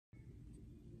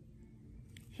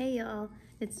Hey y'all,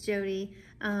 it's Jody.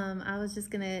 I was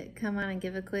just gonna come on and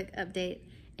give a quick update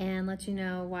and let you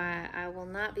know why I will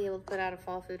not be able to put out a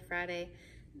Fall Food Friday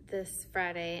this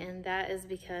Friday, and that is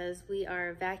because we are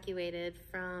evacuated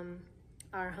from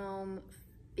our home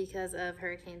because of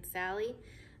Hurricane Sally.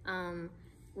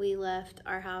 We left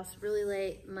our house really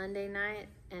late Monday night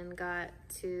and got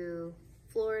to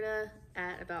Florida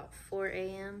at about 4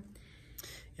 a.m.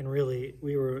 And really,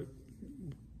 we were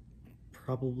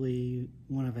probably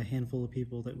one of a handful of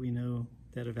people that we know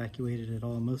that evacuated at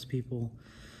all. Most people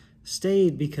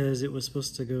stayed because it was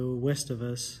supposed to go west of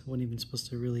us. Wasn't even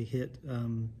supposed to really hit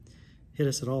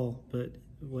us at all. But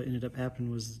what ended up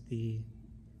happening was the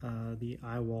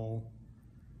eye wall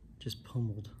just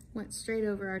pummeled. Went straight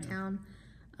over our town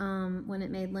when it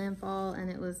made landfall,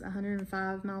 and it was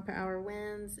 105 mile per hour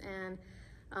winds.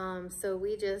 And so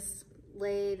we just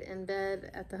laid in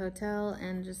bed at the hotel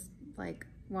and just like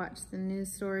watched the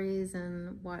news stories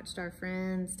and watched our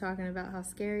friends talking about how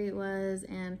scary it was.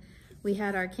 And we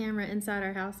had our camera inside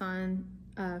our house on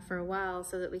for a while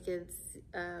so that we could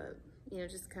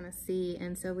just kind of see.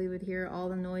 And so we would hear all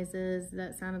the noises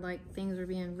that sounded like things were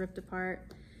being ripped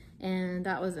apart. And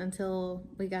that was until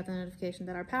we got the notification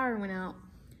that our power went out.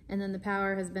 And then the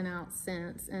power has been out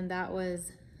since. And that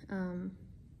was,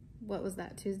 what was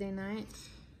that, Tuesday night?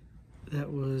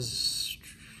 That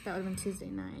would have been Tuesday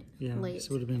night. Yeah, late. So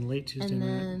it would have been late Tuesday night.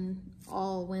 And then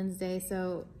all Wednesday.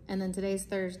 And then today's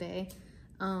Thursday.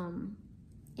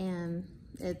 And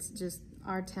it's just,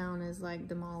 our town is like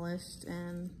demolished,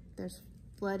 and there's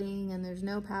flooding, and there's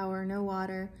no power, no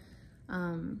water.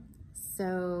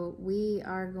 So we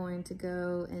are going to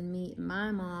go and meet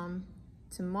my mom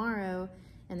tomorrow,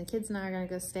 and the kids and I are going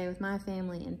to go stay with my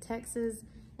family in Texas.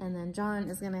 And then John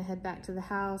is going to head back to the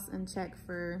house and check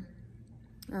for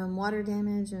water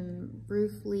damage and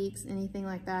roof leaks, anything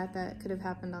like that that could have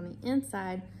happened on the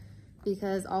inside,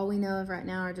 because all we know of right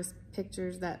now are just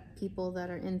pictures that people that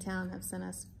are in town have sent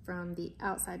us from the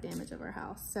outside damage of our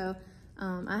house. So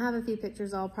I have a few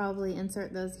pictures. I'll probably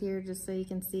insert those here just so you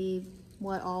can see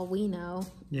what all we know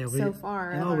so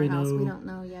far of our house. We don't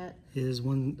know yet. Is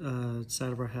one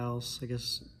side of our house, I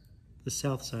guess the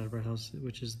south side of our house,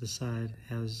 which is the side,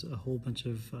 has a whole bunch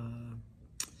of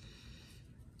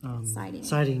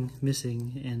siding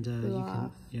missing, and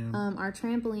our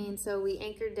trampoline. So we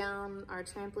anchored down our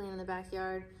trampoline in the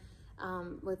backyard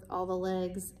with all the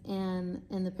legs, and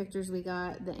in the pictures we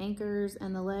got, the anchors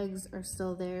and the legs are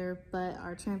still there, but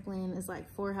our trampoline is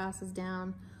like 4 houses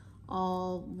down,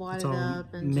 all wadded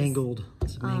up and mangled.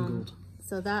 It's mangled.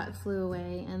 So that flew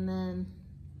away, and then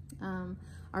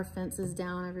our fence is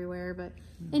down everywhere. But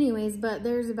anyways,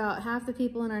 there's about half the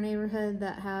people in our neighborhood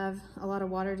that have a lot of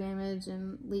water damage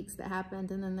and leaks that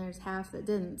happened, and then there's half that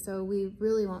didn't. So we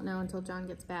really won't know until John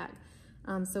gets back.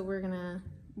 So we're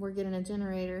getting a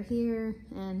generator here,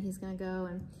 and he's gonna go,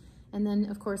 and then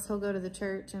of course he'll go to the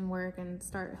church and work and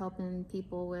start helping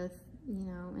people with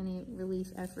any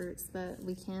relief efforts that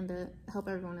we can to help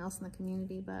everyone else in the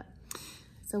community. But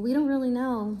so we don't really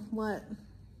know what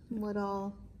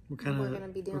all we're going to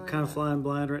be doing. We're kind of flying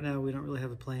blind right now. We don't really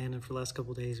have a plan, and for the last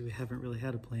couple of days we haven't really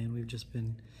had a plan. We've just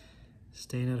been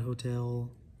staying at a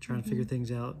hotel, trying to figure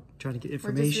things out, trying to get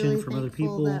information from other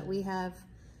people. That we have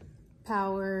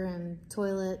power and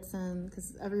toilets, and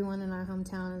because everyone in our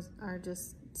hometown are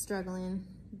just struggling.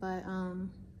 But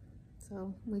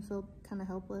so we feel kind of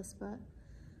helpless, but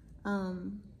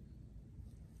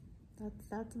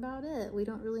that's about it. We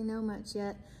don't really know much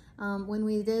yet. When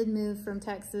we did move from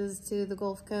Texas to the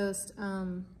Gulf Coast, I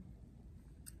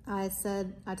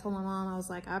told my mom, I was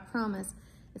like, I promise,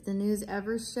 if the news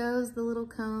ever shows the little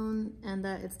cone and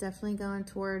that it's definitely going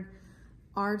toward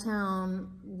our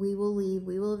town, we will leave,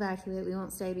 we will evacuate, we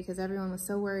won't stay, because everyone was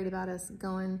so worried about us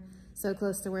going so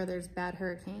close to where there's bad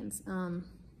hurricanes.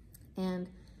 And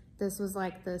this was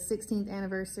like the 16th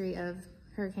anniversary of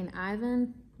Hurricane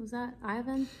Ivan. Was that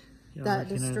Ivan? Yeah, that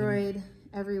destroyed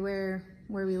everywhere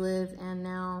where we live, and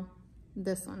now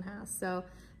this one has. So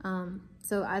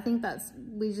I think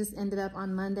we just ended up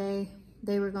on Monday.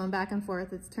 They were going back and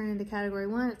forth. It's turned into Category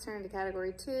 1, it's turned into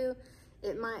Category 2.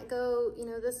 It might go,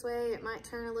 this way, it might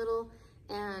turn a little,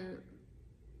 and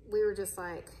we were just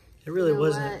like, it really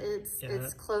wasn't.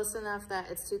 It's close enough that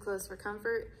it's too close for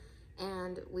comfort,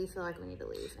 and we feel like we need to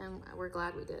leave, and we're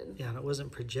glad we did. Yeah, and it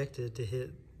wasn't projected to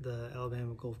hit the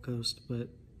Alabama Gulf Coast, but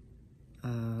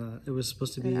it was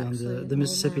supposed to be on the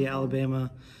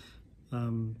Mississippi-Alabama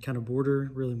kind of border,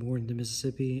 really more into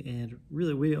Mississippi. And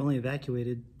really, we only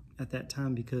evacuated at that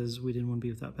time because we didn't want to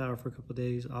be without power for a couple of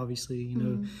days. Obviously,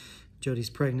 Jody's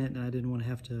pregnant, and I didn't want to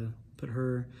have to put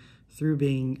her through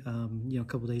being, a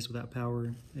couple days without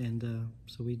power. And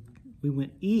so we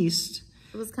went east.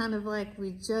 It was kind of like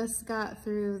we just got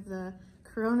through the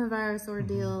coronavirus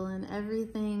ordeal and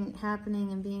everything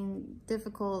happening and being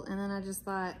difficult. And then I just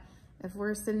thought, if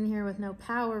we're sitting here with no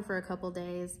power for a couple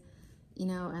days,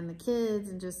 and the kids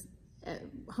and just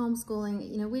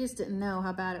homeschooling, we just didn't know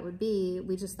how bad it would be.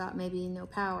 We just thought maybe no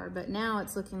power, but now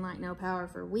it's looking like no power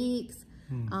for weeks.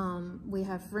 We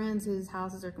have friends whose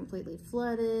houses are completely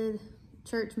flooded,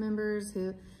 church members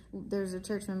there's a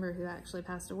church member who actually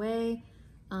passed away,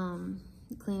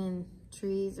 cleaning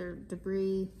trees or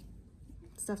debris,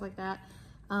 stuff like that.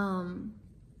 And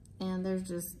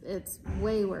it's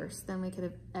way worse than we could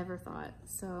have ever thought.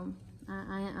 So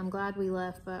I'm glad we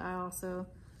left, but I also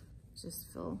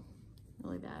just feel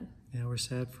really bad. Yeah, we're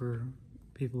sad for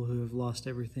people who have lost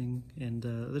everything, and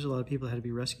there's a lot of people that had to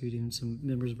be rescued. Even some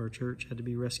members of our church had to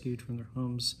be rescued from their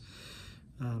homes.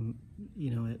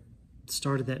 It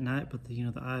started that night, but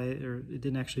it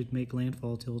didn't actually make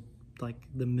landfall till like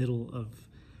the middle of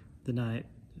the night.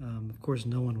 Of course,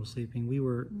 no one was sleeping. We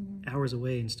were hours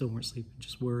away and still weren't sleeping,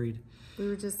 just worried. We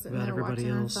were just about everybody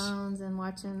watching else. Our phones and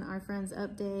watching our friends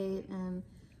update and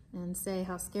say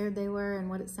how scared they were and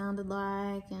what it sounded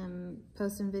like and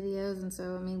posting videos. And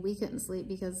so, we couldn't sleep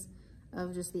because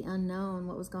of just the unknown,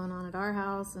 what was going on at our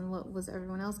house and what was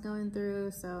everyone else going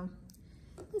through. So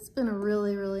it's been a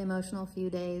really, really emotional few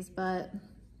days, but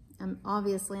I'm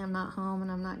not home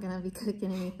and I'm not going to be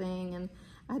cooking anything. And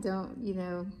I don't,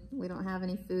 we don't have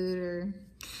any food or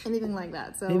anything like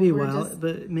that. So maybe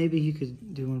but maybe you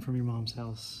could do one from your mom's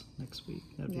house next week.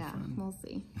 That'd be fun. We'll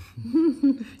see.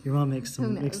 Your mom makes a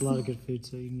lot of good food,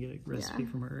 so you can get a recipe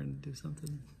from her and do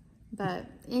something. But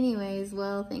anyways,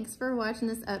 well, thanks for watching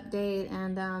this update,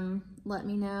 and let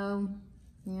me know,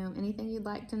 anything you'd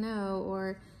like to know,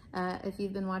 or if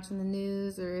you've been watching the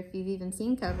news, or if you've even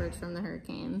seen coverage from the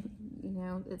hurricane.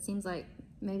 It seems like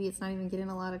maybe it's not even getting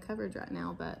a lot of coverage right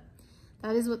now, but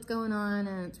that is what's going on,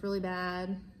 and it's really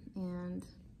bad, and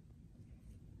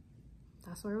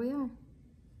that's where we are.